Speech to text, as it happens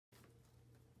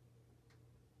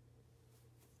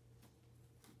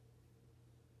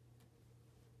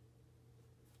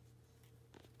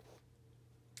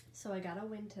So I got a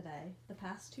win today. The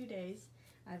past 2 days,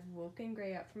 I've woken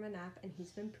Gray up from a nap and he's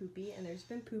been poopy, and there's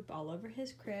been poop all over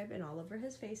his crib and all over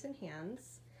his face and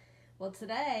hands. Well,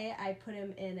 today I put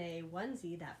him in a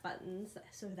onesie that buttons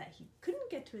so that he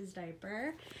couldn't get to his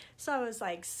diaper. So I was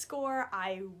like, score,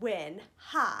 I win.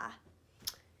 Ha!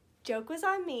 Joke was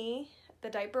on me. The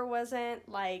diaper wasn't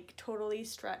like totally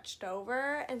stretched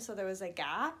over, and so there was a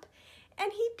gap. And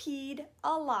he peed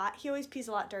a lot. He always pees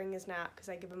a lot during his nap because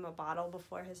I give him a bottle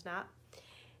before his nap.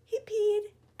 He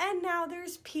peed, and now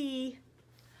there's pee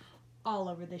all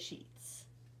over the sheets.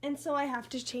 And so I have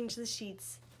to change the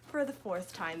sheets for the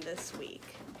 4th time this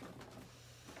week.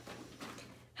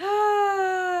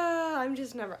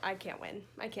 I can't win.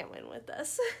 I can't win with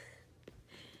this.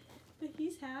 But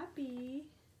he's happy.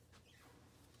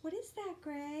 What is that,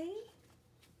 Gray?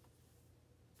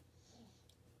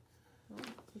 Oh,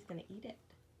 he's gonna eat it.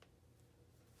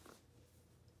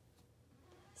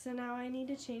 So now I need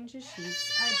to change the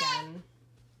sheets again.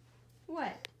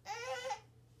 What?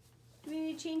 Do we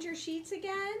need to change your sheets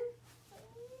again?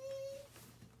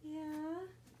 Yeah.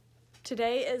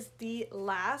 Today is the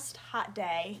last hot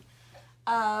day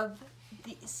of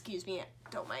the, excuse me,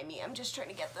 don't mind me, I'm just trying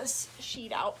to get this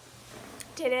sheet out.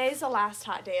 Today is the last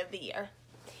hot day of the year.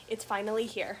 It's finally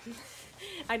here.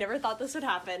 I never thought this would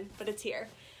happen, but it's here.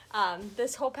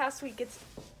 This whole past week,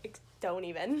 don't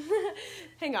even,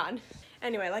 hang on.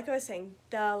 Anyway, like I was saying,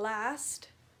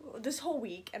 this whole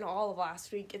week and all of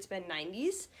last week, it's been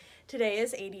 90s. Today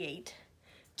is 88.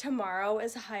 Tomorrow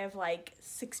is a high of like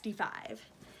 65.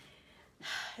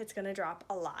 It's gonna drop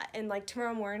a lot. And like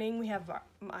tomorrow morning,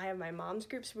 I have my mom's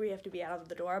groups where we have to be out of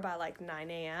the door by like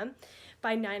 9 a.m.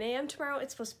 By 9 a.m. tomorrow,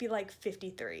 it's supposed to be like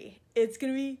 53. It's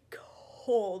gonna be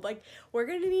cold. Like, we're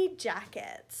gonna need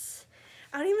jackets.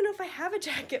 I don't even know if I have a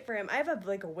jacket for him. I have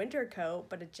like a winter coat,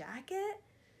 but a jacket?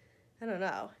 I don't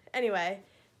know. Anyway,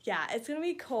 yeah, it's gonna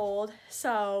be cold.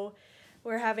 So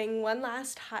we're having one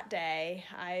last hot day.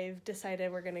 I've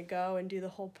decided we're gonna go and do the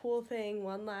whole pool thing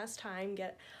one last time,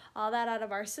 get all that out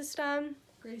of our system.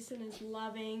 Grayson is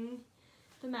loving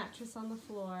the mattress on the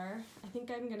floor. I think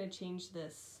I'm gonna change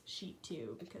this sheet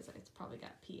too because it's probably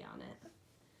got pee on it.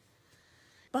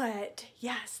 But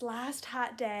yes, last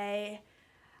hot day.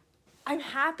 I'm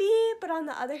happy, but on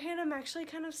the other hand, I'm actually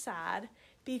kind of sad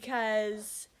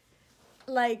because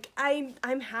like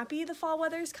I'm happy the fall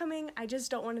weather's coming. I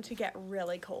just don't want it to get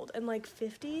really cold, and like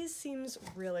 50s seems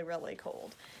really, really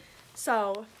cold.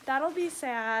 So that'll be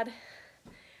sad,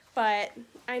 but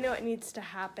I know it needs to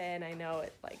happen. I know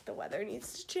like the weather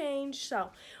needs to change.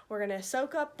 So we're gonna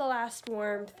soak up the last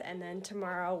warmth, and then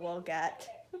tomorrow we'll get,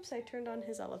 oops, I turned on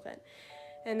his elephant.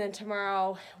 And then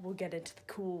tomorrow we'll get into the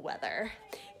cool weather.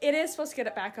 It is supposed to get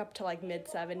it back up to like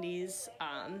mid-70s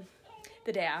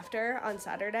the day after on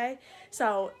Saturday.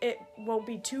 So it won't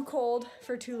be too cold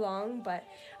for too long, but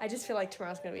I just feel like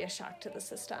tomorrow's gonna be a shock to the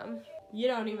system. You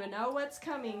don't even know what's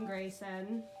coming,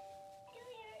 Grayson.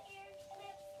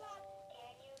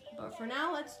 But for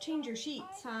now, let's change your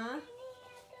sheets, huh?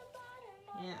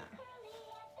 Yeah.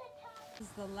 This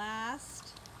is the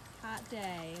last hot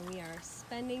day, and we are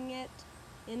spending it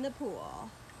in the pool.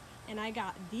 And I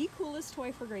got the coolest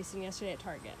toy for Grayson yesterday at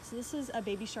Target. So this is a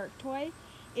baby shark toy.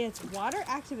 It's water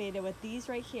activated with these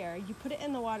right here. You put it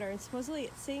in the water and supposedly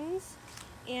it sings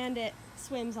and it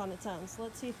swims on its own. So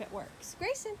let's see if it works.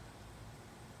 Grayson.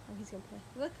 Oh, he's gonna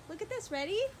play. Look at this,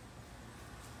 ready?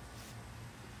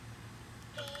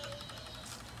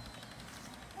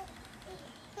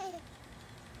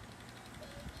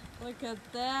 Look at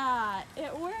that,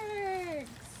 it works.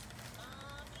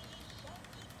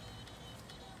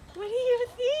 What do you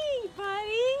think,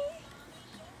 buddy?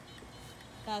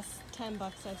 That's 10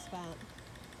 bucks I've spent.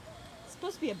 It's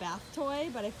supposed to be a bath toy,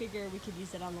 but I figure we could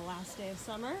use it on the last day of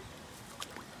summer.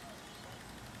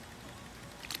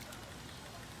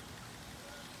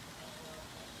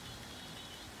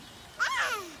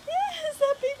 Ah! Yeah, is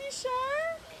that baby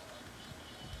shark?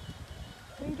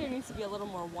 I think there needs to be a little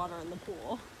more water in the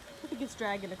pool. I think it's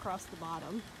dragging across the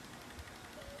bottom.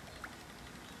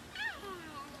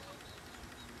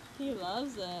 He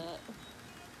loves it.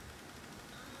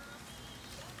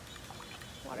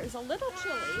 Water's a little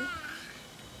chilly.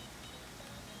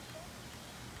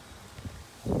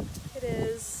 It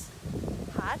is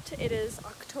hot. It is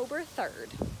October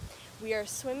 3rd. We are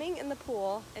swimming in the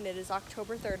pool, and it is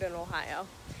October 3rd in Ohio.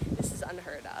 This is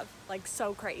unheard of, like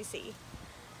so crazy.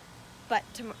 But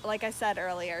like I said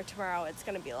earlier, tomorrow it's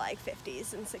gonna be like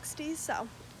 50s and 60s, so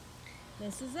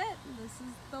this is it. This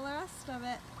is the rest of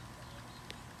it.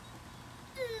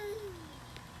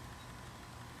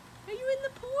 Are you in the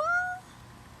pool?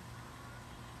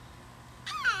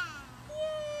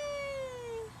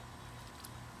 Yay!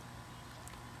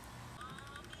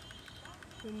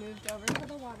 We moved over to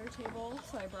the water table,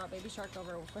 so I brought Baby Shark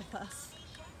over with us.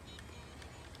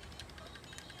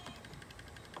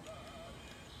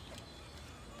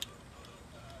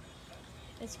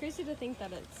 It's crazy to think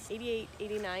that it's 88,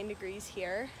 89 degrees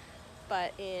here,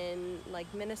 but in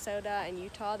like Minnesota and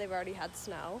Utah, they've already had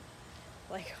snow.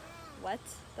 Like, what?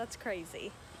 That's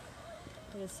crazy.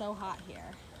 It is so hot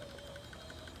here.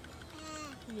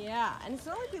 Yeah, and it's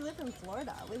not like we live in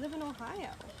Florida. We live in Ohio.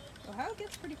 Ohio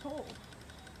gets pretty cold.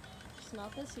 Just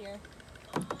not this year.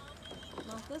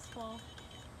 Not this fall.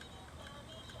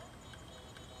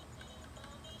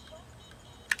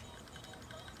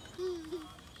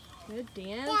 Good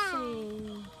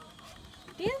dancing.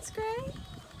 Dance, Gray.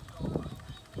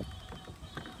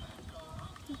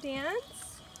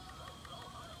 Dance.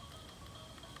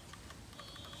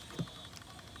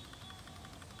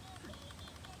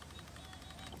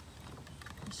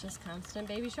 It's just constant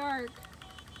Baby Shark.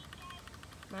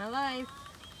 My life.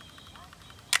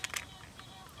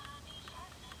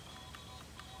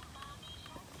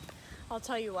 I'll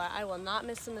tell you what, I will not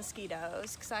miss the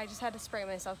mosquitoes because I just had to spray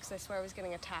myself because I swear I was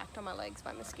getting attacked on my legs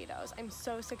by mosquitoes. I'm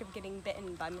so sick of getting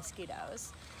bitten by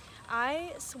mosquitoes.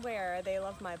 I swear they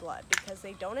love my blood because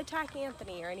they don't attack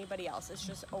Anthony or anybody else. It's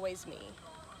just always me.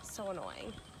 So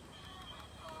annoying.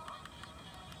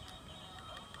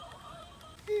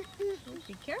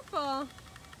 Be careful.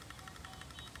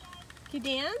 Can you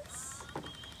dance?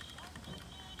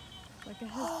 Look at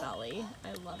his belly.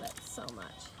 I love it so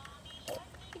much.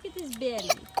 Look at this belly.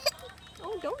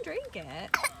 Oh, don't drink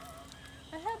it.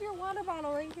 I have your water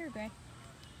bottle right here, Gray.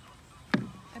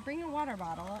 I bring a water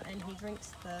bottle and he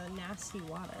drinks the nasty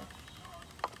water.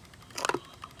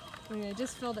 I mean, I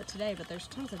just filled it today, but there's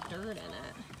tons of dirt in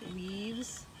it.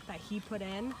 Leaves that he put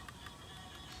in.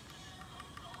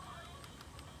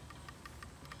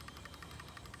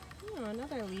 Oh,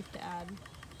 another leaf to add.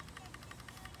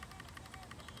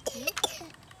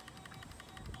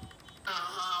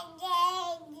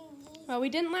 Well, we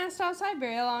didn't last outside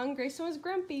very long. Grayson was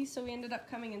grumpy, so we ended up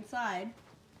coming inside.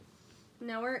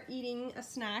 Now we're eating a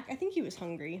snack. I think he was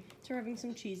hungry. So we're having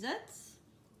some Cheez-Its.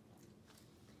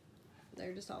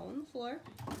 They're just all on the floor.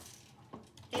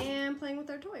 And playing with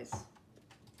our toys.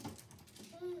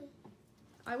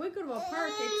 I would go to a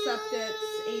park, except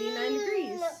it's 89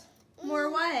 degrees. More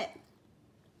what?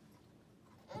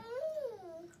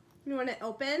 You want it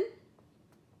open?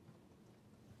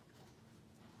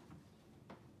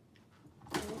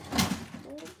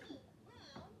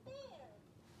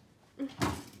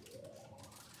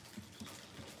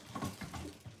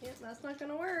 Yep, that's not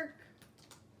gonna work.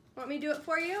 Want me to do it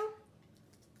for you?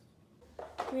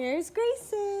 Where's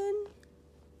Grayson?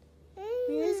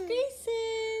 Where's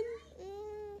Grayson?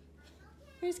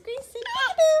 Where's Grayson?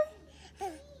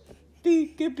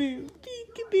 Peekaboo,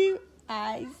 peekaboo,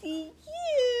 I see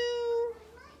you.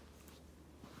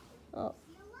 Oh,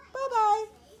 bye-bye.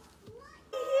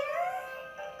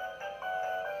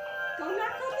 Go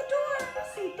knock on the door.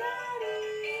 Say, Daddy.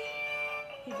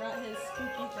 He brought his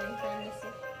spooky thing for him to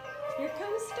see. Here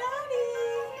comes Daddy.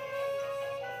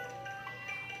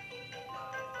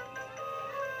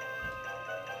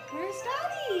 Where's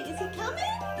Daddy? Is he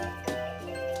coming?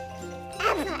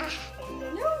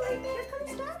 No, like, here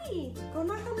comes Daddy. Go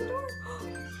knock on the door.